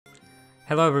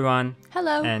Hello everyone,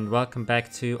 Hello. and welcome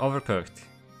back to Overcooked.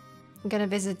 I'm gonna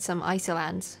visit some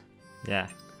Icelands. Yeah,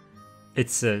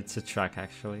 it's a truck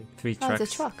actually. 3 trucks. Oh,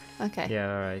 it's a truck. Okay.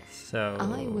 Yeah, alright, so...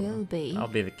 I will be. I'll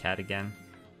be the cat again.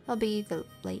 I'll be the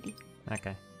lady.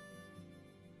 Okay.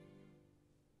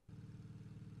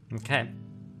 Okay.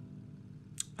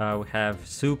 We have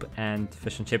soup and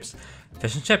fish and chips.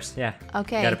 Fish and chips, yeah.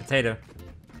 Okay. Got a potato.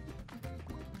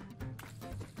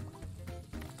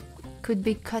 Could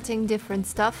be cutting different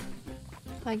stuff,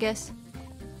 I guess.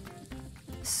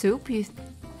 Soup? You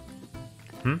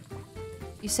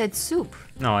said soup.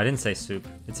 No, I didn't say soup.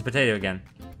 It's a potato again.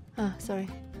 Ah, sorry.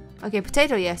 Okay,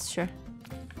 potato, yes, sure.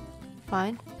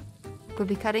 Fine. Could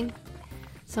be cutting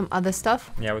some other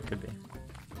stuff. Yeah, we could be.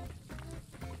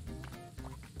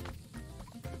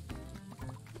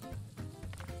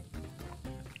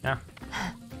 Yeah.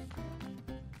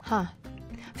 Huh.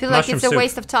 I feel like it's a soup.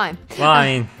 waste of time. Well, I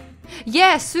mean,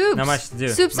 Yeah, soups. not much to do.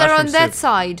 Soups are Mushroom on that soup.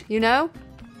 side, you know?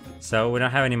 So we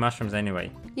don't have any mushrooms anyway.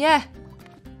 Yeah.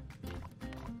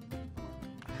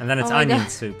 And then it's Oh my onion God.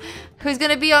 soup. Who's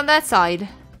gonna be on that side?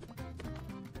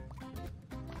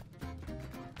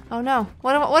 Oh no.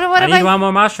 What I am need one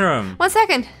more mushroom. 1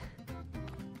 second.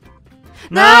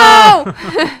 No!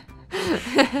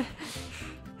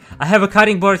 I have a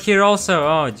cutting board here also.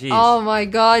 Oh, jeez. Oh my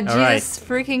god, All right. Jesus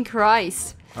freaking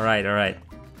Christ. Alright.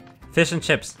 Fish and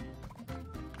chips.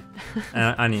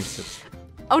 And onion soup.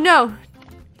 Oh no.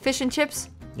 Fish and chips?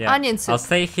 Yeah. Onion soup. I'll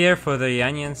stay here for the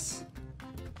onions.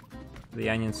 The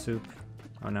onion soup.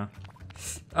 Oh no.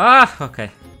 Ah,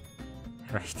 okay.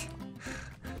 Right.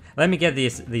 Let me get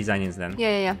these onions then.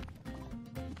 Yeah.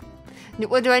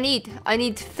 What do I need? I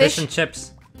need Fish fish. and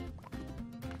chips.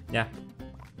 Yeah.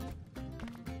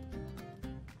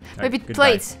 Maybe Alright, goodbye.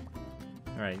 plates.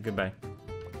 Alright, goodbye.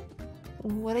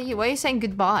 Why are you saying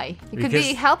goodbye? You could be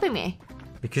Because- helping me.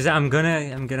 Because I'm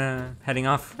gonna heading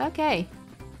off. Okay.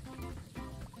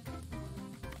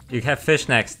 You have fish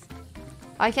next.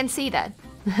 I can see that.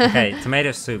 Okay,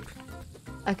 tomato soup.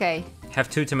 Okay. Have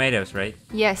 2 tomatoes, right?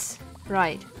 Yes.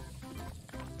 Right.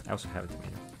 I also have a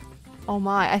tomato. Oh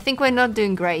my. I think we're not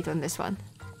doing great on this one.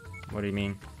 What do you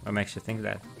mean? What makes you think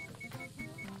that?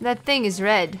 That thing is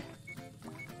red.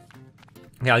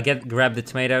 Yeah, I'll grab the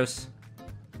tomatoes.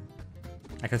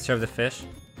 I can serve the fish.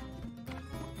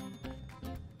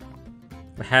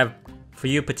 We have, for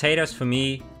you, potatoes, for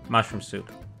me, mushroom soup.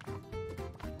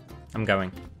 I'm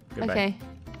going. Goodbye. Okay.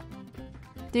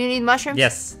 Do you need mushrooms?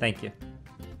 Yes, thank you.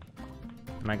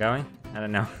 Am I going? I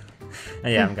don't know.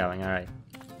 Yeah, I'm going. Alright.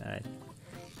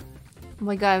 Oh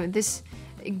my god, this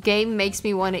game makes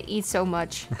me want to eat so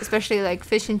much. Especially like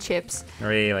fish and chips.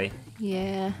 Really?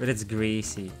 Yeah, But it's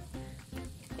greasy.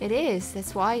 it is.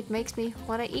 That's why it makes me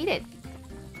want to eat it.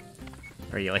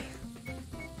 Really.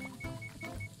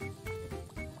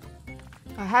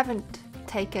 I haven't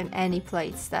taken any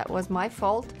plates. That was my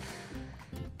fault.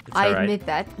 It's I alright. admit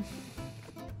that.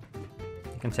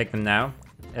 You can take them now.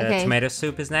 Okay. Tomato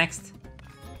soup is next.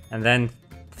 And then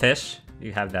fish.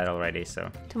 You have that already, so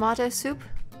Tomato soup?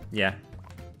 yeah.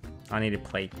 I need a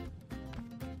plate.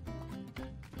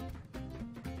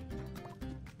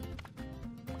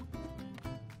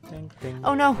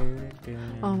 Oh no.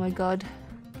 Oh my god.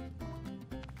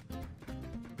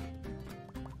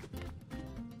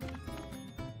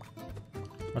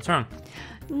 What's wrong?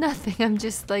 Nothing. I'm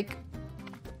just like...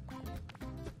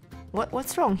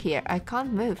 What's wrong here? I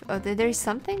can't move. Oh, there is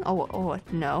something? Oh,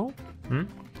 what? No. Hmm?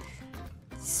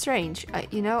 Strange.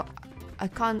 I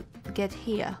can't get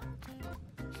here.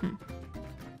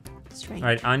 Strange.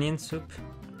 Alright, onion soup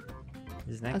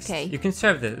is next. Okay. You can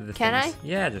serve the Can things.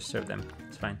 Yeah, just serve them.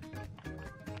 It's fine.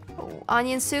 Oh,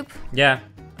 onion soup? Yeah,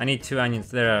 I need 2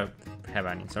 onions. Have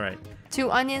onions, alright.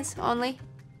 2 onions only?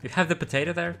 You have the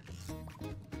potato there?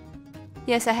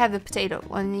 Yes, I have the potato.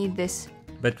 I need this.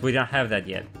 But we don't have that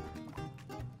yet.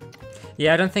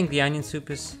 Yeah, I don't think the onion soup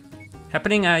is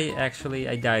happening.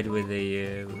 I died with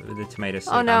the tomato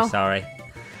soup. Oh, no. I'm sorry.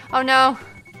 Oh no.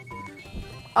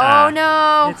 Ah, Oh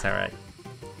no. It's alright.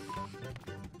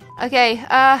 Okay,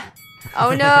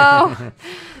 oh no.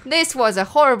 This was a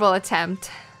horrible attempt.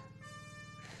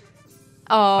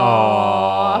 Oh.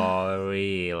 Oh,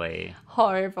 really?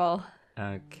 Horrible.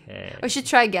 Okay. We should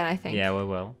try again, I think. Yeah, we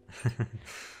will.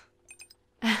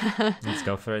 Let's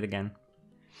go for it again.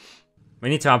 We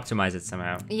need to optimize it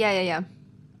somehow. Yeah.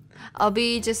 I'll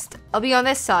be on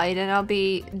this side and I'll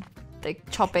be like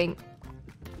chopping.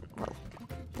 Well,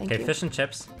 thank Okay, you. fish and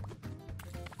chips.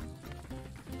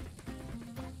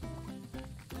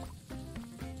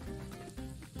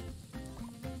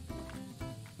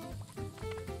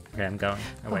 Okay, I'm going.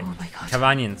 Oh, wait. Oh my god. Have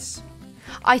onions.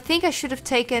 I think I should have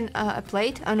taken a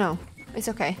plate. Oh no, it's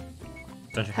okay.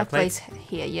 Don't you have plates?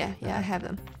 Here, yeah, I have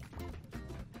them.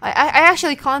 I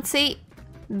actually can't see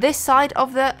this side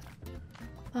of the...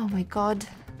 Oh my god.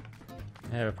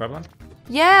 You have a problem?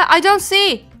 Yeah, I don't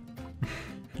see.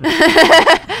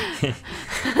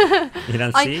 You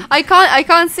don't see? I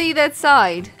can't see that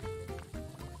side.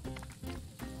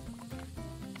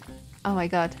 Oh my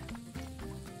god.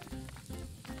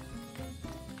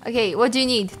 Okay, what do you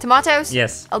need? Tomatoes?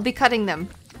 Yes. I'll be cutting them.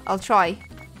 I'll try.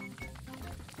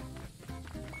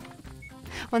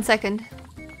 1 second.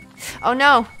 Oh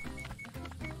no.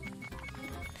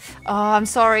 Oh, I'm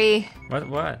sorry.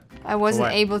 What? I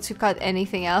wasn't able to cut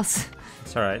anything else.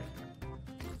 It's alright.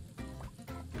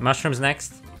 Mushrooms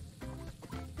next.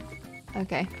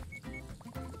 Okay.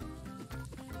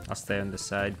 I'll stay on this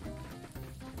side.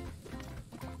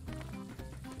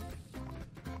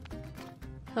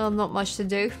 Well, not much to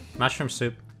do. Mushroom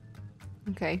soup.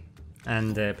 Okay.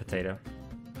 And potato.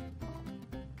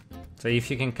 So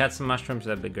if you can cut some mushrooms,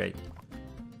 that'd be great.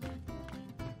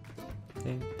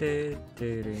 Do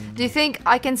you think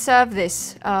I can serve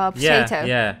this potato?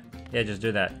 Yeah, just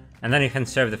do that. And then you can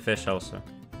serve the fish also.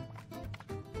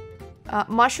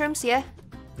 Mushrooms, yeah?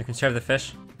 You can serve the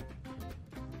fish.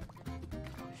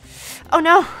 Oh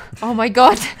no! Oh my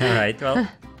god! Alright, well.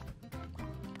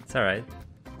 It's alright.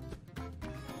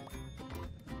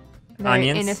 Very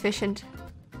Onions. inefficient.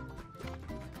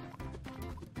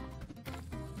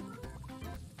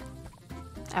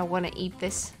 I want to eat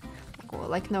this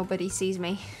like nobody sees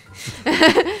me.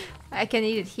 I can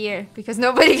eat it here because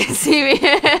nobody can see me.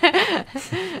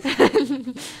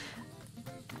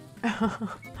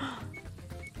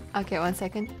 Okay, 1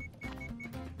 second.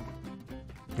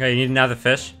 Okay, you need another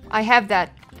fish? I have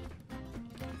that.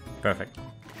 Perfect.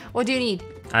 What do you need?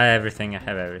 I have everything. I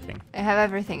have everything. I have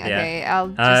everything. Yeah. Okay, I'll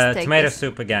just take tomato this.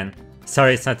 soup again.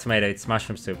 Sorry, it's not tomato. It's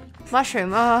mushroom soup.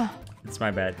 Mushroom. It's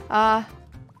my bad.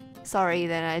 Sorry,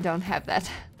 then I don't have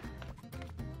that.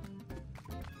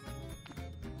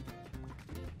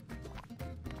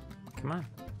 Come on.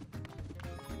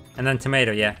 And then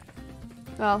tomato, yeah.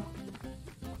 Well.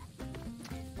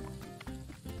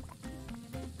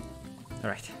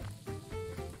 Alright.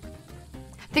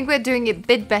 I think we're doing it a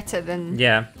bit better than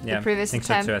Yeah. the previous I think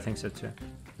attempt. so too. I think so too.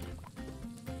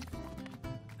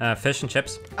 Fish and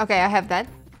chips. Okay, I have that.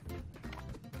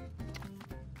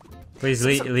 Please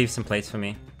leave some plates for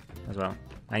me as well.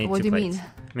 I need What two do you plates. mean?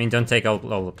 I mean, don't take all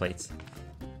the plates.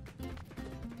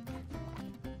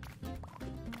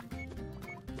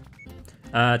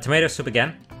 Tomato soup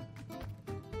again.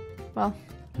 Well.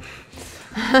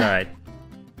 It's alright.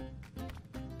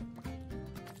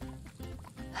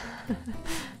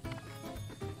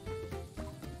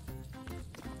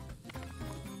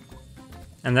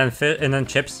 And then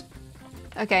chips.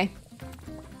 Okay.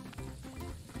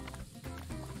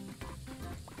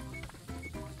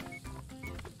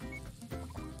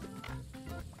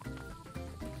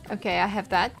 Okay, I have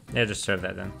that. Yeah, just serve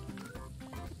that then.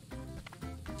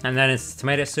 And then it's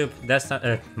tomato soup. That's not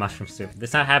mushroom soup.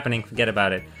 That's not happening. Forget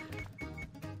about it.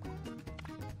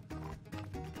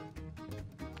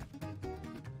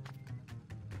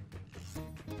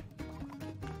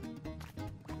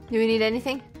 Do we need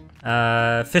anything?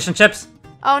 Fish and chips.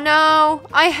 Oh no!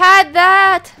 I had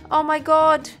that! Oh my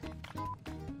god!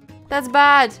 That's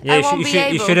bad. Yeah, I won't be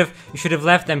able. you should have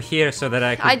left them here so that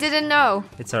I could. I didn't know.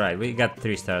 It's alright. We got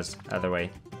 3 stars either way.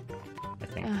 I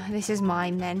think. This is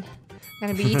mine then. I'm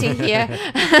gonna be eating here.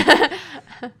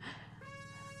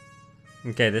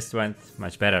 Okay, this went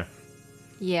much better.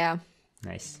 Yeah.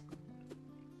 Nice.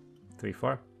 3,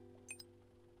 4.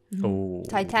 Oh.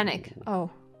 Titanic. Oh.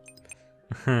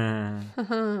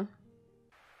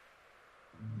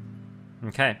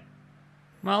 Okay.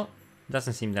 Well,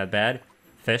 doesn't seem that bad.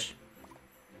 Fish.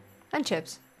 And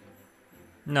chips.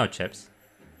 No chips.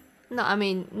 No, I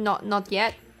mean not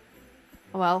yet.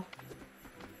 Well.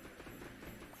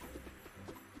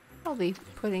 I'll be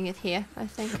putting it here, I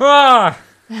think. Ah!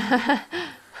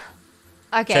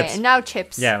 Okay, Chips. and now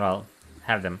chips. Yeah, well,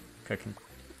 have them cooking.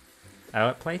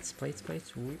 Plates.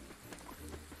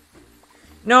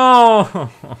 No!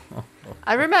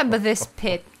 I remember this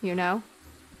pit, you know.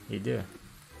 You do.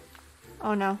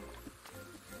 Oh no.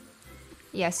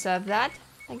 Yeah, serve that,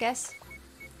 I guess.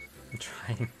 I'm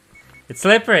trying. It's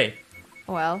slippery.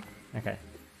 Well, Okay.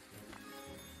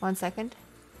 1 second.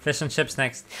 Fish and chips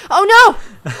next. Oh no!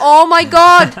 Oh my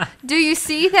god! Do you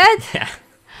see that? Yeah.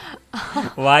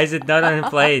 Why is it not on a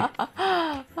plate?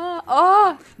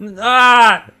 Oh!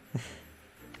 Ah!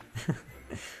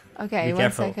 Okay, Be 1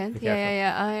 careful, second. be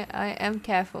Yeah. I am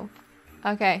careful.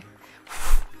 Okay.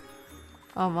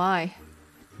 Oh my.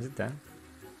 Is it done?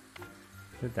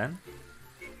 Is it done?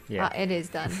 Yeah. It is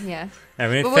done, yeah. And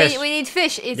we need But fish. we need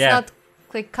fish. It's Yeah. not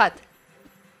click cut.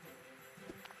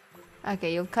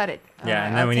 Okay, you'll cut it. Yeah, Alright,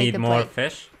 and then I'll we take need the more plate.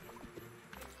 fish.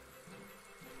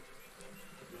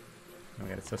 Oh my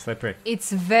god, it's so slippery.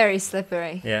 It's very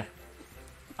slippery. Yeah.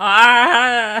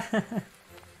 Ah!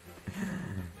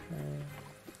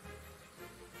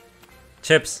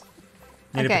 Chips.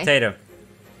 Need Okay. a potato.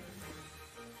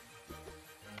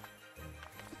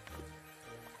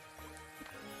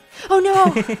 Oh no!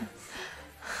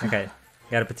 Okay.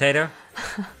 Got a potato.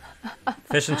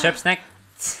 Fish and chip snack.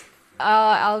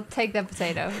 I'll take the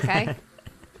potato, okay?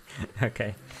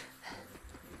 Okay.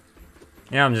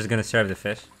 Yeah, I'm just gonna serve the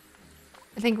fish.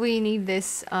 I think we need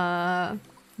this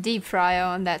deep fryer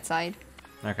on that side.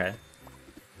 Okay.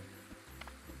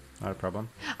 Not a problem.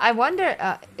 I wonder,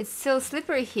 it's still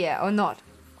slippery here or not?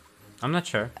 I'm not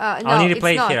sure. No, I need a it's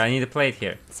plate not. here. I need a plate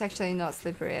here. It's actually not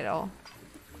slippery at all.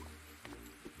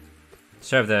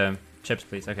 Serve the chips,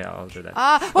 please. Okay, I'll do that.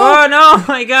 Ah! Oh no!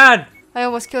 My God! I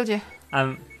almost killed you.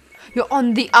 I'm You're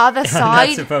on the other not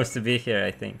side. supposed to be here. I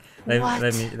think. Let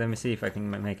What? me see if I can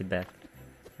make it back.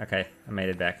 Okay, I made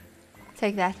it back.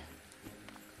 Take that.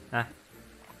 Ah.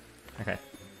 Okay.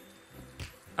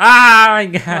 Ah my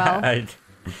God! Well,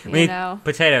 we you need know.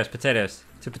 potatoes. Potatoes.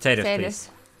 2 potatoes, please. Potatoes.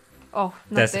 Oh, not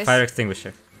That's the this. fire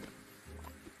extinguisher.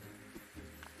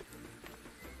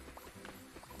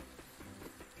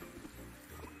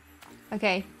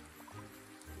 Okay.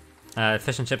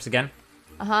 Fish and chips again.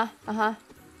 Uh-huh, uh-huh.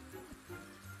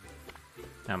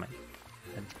 Oh my.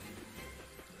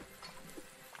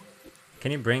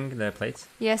 Can you bring the plates?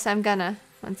 Yes, I'm gonna.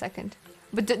 1 second.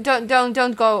 But don't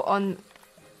go on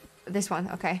this one.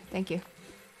 Okay, thank you.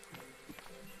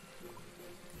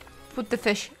 Put the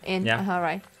fish in. Yeah. Uh-huh,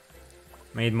 right.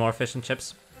 We need more fish and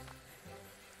chips.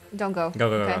 Don't go. Go,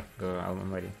 go, Okay. go, go.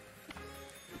 I'm waiting.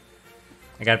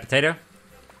 I got a potato.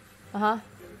 Uh-huh.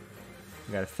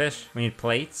 We got a fish. We need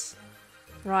plates.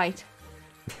 Right.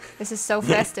 This is so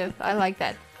festive. I like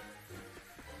that.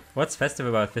 What's festive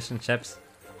about fish and chips?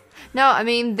 No, I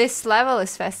mean, this level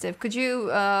is festive. Could you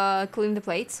clean the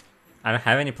plates? I don't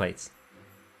have any plates.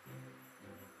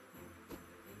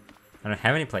 I don't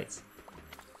have any plates.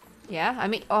 Yeah, I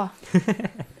mean, oh.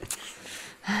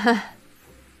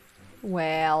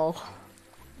 Well.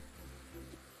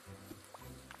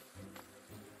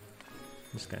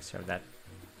 I'm just gonna serve that.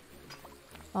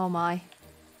 Oh my.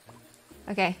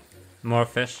 Okay. More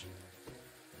fish.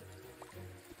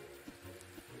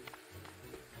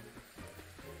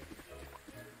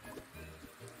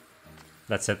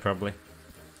 That's it, probably.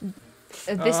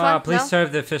 This one? Please No?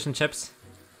 serve the fish and chips.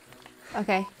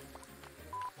 Okay.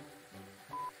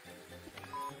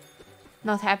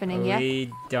 Not happening yet.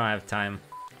 We don't have time,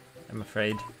 I'm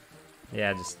afraid.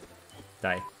 Yeah, just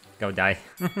die. Go die.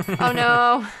 Oh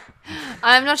no.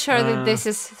 I'm not sure that this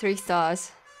is 3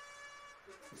 stars.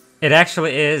 It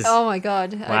actually is. Oh my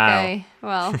god. Wow. Okay.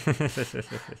 Well.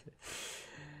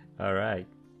 All right.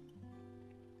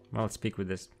 Well, let's speak with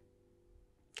this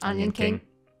Onion King.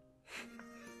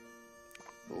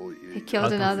 He killed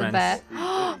Welcome, another friends.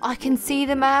 bear. I can see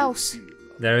the mouse.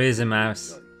 There is a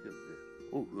mouse.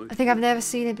 I think I've never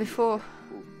seen it before.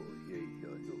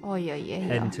 Oh yeah, yeah,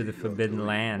 Heading yeah. to the forbidden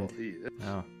land.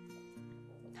 Oh.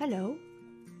 Hello.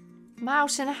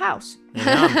 Mouse in a house. You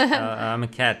know, I'm a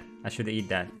cat. I should eat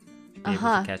that. Should be able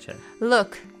Uh-huh. to catch it.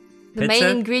 Look. The Pizza?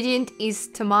 main ingredient is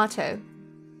tomato.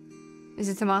 Is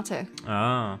it tomato?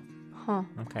 Oh. Huh.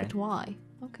 Okay. But why?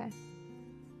 Okay.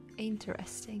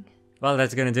 Interesting. Well,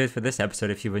 that's gonna do it for this episode.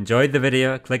 If you've enjoyed the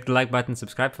video, click the like button,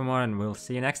 subscribe for more, and we'll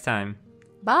see you next time.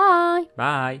 Bye.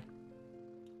 Bye.